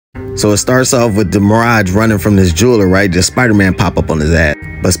So it starts off with the Mirage running from this jeweler, right? Just Spider-Man pop up on his ass.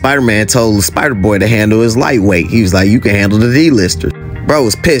 But Spider-Man told Spider-Boy to handle his lightweight. He was like, you can handle the D-lister. Bro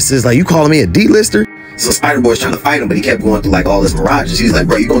was pissed. It's like, you calling me a D-lister? So Spider-Boy's trying to fight him, but he kept going through like all this Mirages. He's like,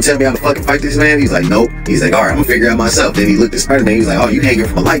 bro, you gonna tell me how to fucking fight this man? He's like, nope. He's like, all right, I'm gonna figure it out myself. Then he looked at Spider-Man. He was like, oh, you hanging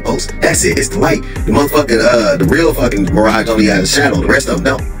from a light post. That's it. It's the light. The motherfucking, the real fucking Mirage only had a shadow. The rest of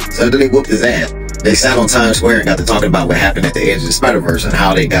them don't. So then they whooped his ass. They sat on Times Square and got to talking about what happened at the edge of the Spider-Verse and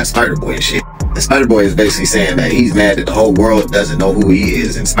how they got Spider-Boy and shit. And Spider-Boy is basically saying that he's mad that the whole world doesn't know who he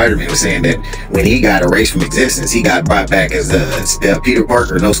is. And Spider-Man was saying that when he got erased from existence, he got brought back as Peter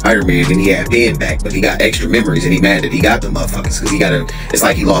Parker, no Spider-Man, and he had Ben back, but he got extra memories and he mad that he got them motherfuckers because he got it's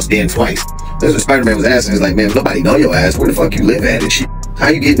like he lost Ben twice. That's what Spider-Man was asking. He's like, man, nobody know your ass. Where the fuck you live at and shit? How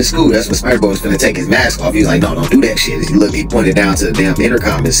you getting to school? That's when Spider-Boy was finna take his mask off. He was like, no, don't do that shit. He pointed down to the damn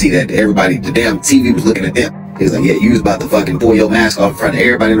intercom and see that everybody, the damn TV was looking at them. He was like, yeah, you was about to fucking pull your mask off in front of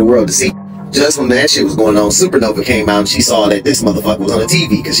everybody in the world to see. Just when that shit was going on, Supernova came out and she saw that this motherfucker was on the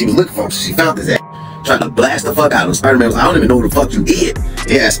TV because she was looking for him, so she found his ass. Trying to blast the fuck out of him. Spider-Man was like, I don't even know who the fuck you did.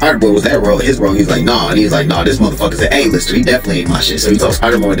 Yeah, Spider-Boy was that role, his role. He was like, nah. And he was like, nah, this motherfucker's an A-lister. He definitely ain't my shit. So he told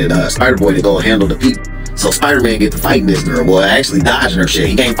Spider-Boy to go handle the people. So Spider-Man get to fighting this girl, boy, actually dodging her shit.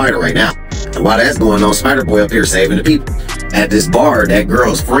 He can't fight her right now. And while that's going on, Spider-Boy up here saving the people. At this bar, that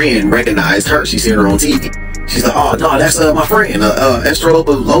girl's friend recognized her. She seen her on TV. She's like, oh, no, that's my friend, Estrella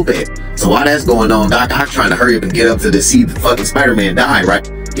Lopez. So while that's going on, Doc Ock trying to hurry up and get up to see the fucking Spider-Man die, right?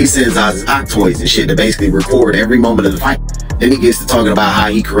 He sends out his Octoids and shit to basically record every moment of the fight. Then he gets to talking about how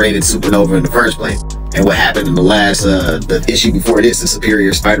he created Supernova in the first place. And what happened in the last, the issue before this, the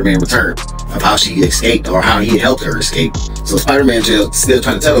Superior Spider-Man Return, of how she escaped or how he helped her escape. So Spider-Man still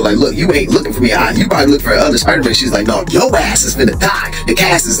trying to tell her, like, look, you ain't looking for me. You probably look for other Spider-Man. She's like, no, your ass is finna die. The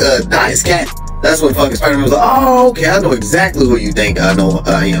cast is die as cat. That's when fucking Spider-Man was like, oh, okay, I know exactly who you think I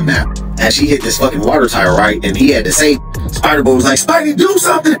am now. As she hit this fucking water tower, right? And he had to say, Spider-Boy was like, Spidey, do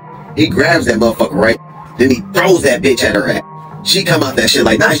something. He grabs that motherfucker, right? Then he throws that bitch at her ass. She come out that shit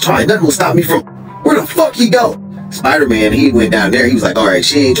like, nice try. Nothing will stop me from, where the fuck he go? Spider-Man, he went down there. He was like, all right,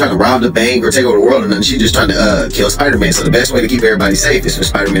 she ain't trying to rob the bank or take over the world or nothing. She just trying to kill Spider-Man. So the best way to keep everybody safe is for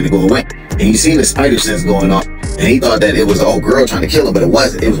Spider-Man to go away. And you seen the spider sense going on. And he thought that it was an old girl trying to kill him, but it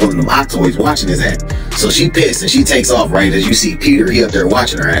wasn't. It was one of them Octoids watching his ass. So she pissed and she takes off, right? As you see Peter, he up there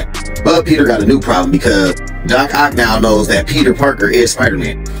watching her ass. But Peter got a new problem because Doc Ock now knows that Peter Parker is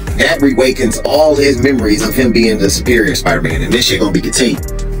Spider-Man. That reawakens all his memories of him being the superior Spider-Man. And this shit gonna be continued.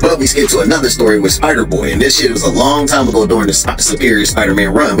 But we skip to another story with Spider-Boy. And this shit was a long time ago during the Superior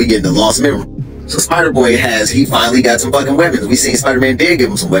Spider-Man run. We get the lost memory. So Spider-Boy he finally got some fucking weapons. We seen Spider-Man did give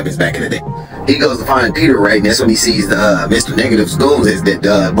him some weapons back in the day. He goes to find Peter, right? And that's when he sees the Mr. Negative's goons,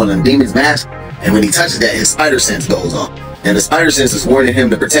 one of them demons mask. And when he touches that, his spider sense goes off. And the spider sense is warning him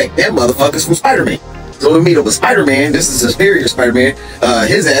to protect them motherfuckers from Spider-Man. So we meet up with Spider-Man. This is the superior Spider-Man.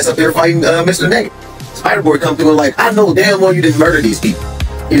 His ass up there fighting Mr. Negative. Spider-Boy come through and like, I know damn well you didn't murder these people.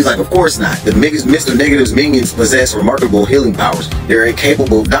 He was like, of course not. The Mr. Negative's minions possess remarkable healing powers. They're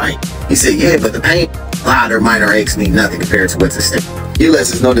incapable of dying. He said, yeah, but the pain, their minor aches mean nothing compared to what's at stake. He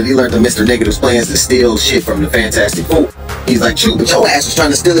lets us know that he learned of Mr. Negative's plans to steal shit from the Fantastic Four. He's like, true, but your ass was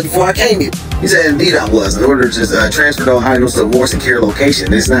trying to steal it before I came here. He said, indeed I was. In order to just transfer those items to a more secure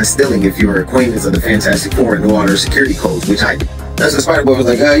location. It's not stealing if you're acquaintance of the Fantastic Four and know all their security codes, which I do. That's when Spider-Boy was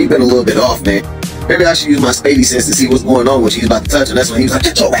like, you've been a little bit off, man. Maybe I should use my Spidey sense to see what's going on when she's about to touch her. That's when he was like,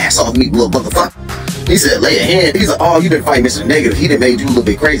 get your ass off me, little motherfucker. He said, lay a hand. He's like, oh, you been fighting Mr. Negative. He done made you a little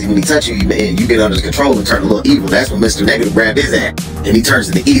bit crazy. When he touched you, you get under his control and turn a little evil. That's when Mr. Negative grabbed his ass. And he turns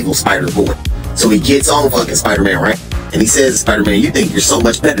into evil Spider-Boy. So he gets on fucking Spider-Man, right? And he says to Spider-Man, you think you're so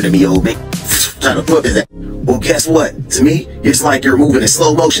much better than me, old man. Trying to put his ass. Well, guess what? To me, it's like you're moving in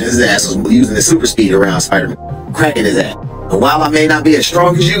slow motion. His ass was using the super speed around Spider-Man, cracking his ass. And while I may not be as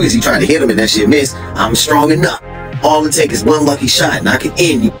strong as you, as he tried to hit him and that shit missed, I'm strong enough. All it takes is one lucky shot and I can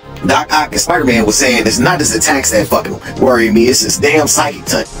end you. Doc Ock and Spider-Man was saying it's not his attacks that fucking worry me, it's his damn psychic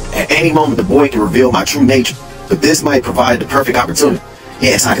touch. At any moment the boy can reveal my true nature, but this might provide the perfect opportunity.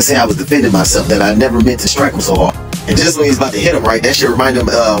 Yes, I can say I was defending myself, that I never meant to strike him so hard. And just when he's about to hit him, right, that shit reminded him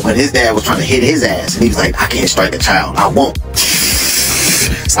when his dad was trying to hit his ass, and he was like, I can't strike a child, I won't.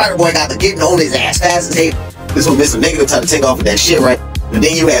 Spider-Boy got to getting on his ass fast as hell. This one Mr. Negative tried to take off with that shit, right? But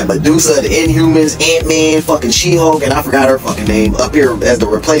then you had Medusa, the Inhumans, Ant-Man, fucking She-Hulk, and I forgot her fucking name, up here as the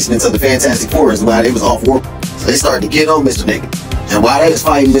replacements of the Fantastic Four, while they was off war. So they started to get on Mr. Negative. And while they was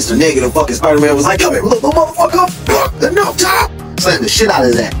fighting Mr. Negative, fucking Spider-Man was like, come here, look, motherfucker, enough time. Slammed the shit out of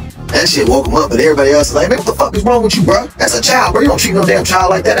his ass. That shit woke him up, but everybody else is like, man, what the fuck is wrong with you, bro? That's a child, bro. You don't treat no damn child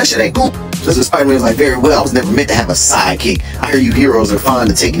like that. That shit ain't cool. Just as Spider-Man's like, very well, I was never meant to have a sidekick. I hear you heroes are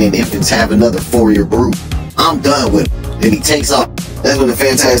fond of taking in infants to have another four-year brood. I'm done with him. Then he takes off. That's when the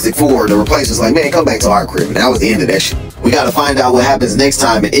Fantastic Four, the replacement's like, man, come back to our crib. And that was the end of that shit. We gotta find out what happens next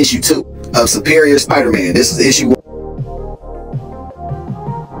time in issue 2 of Superior Spider-Man. This is issue 1.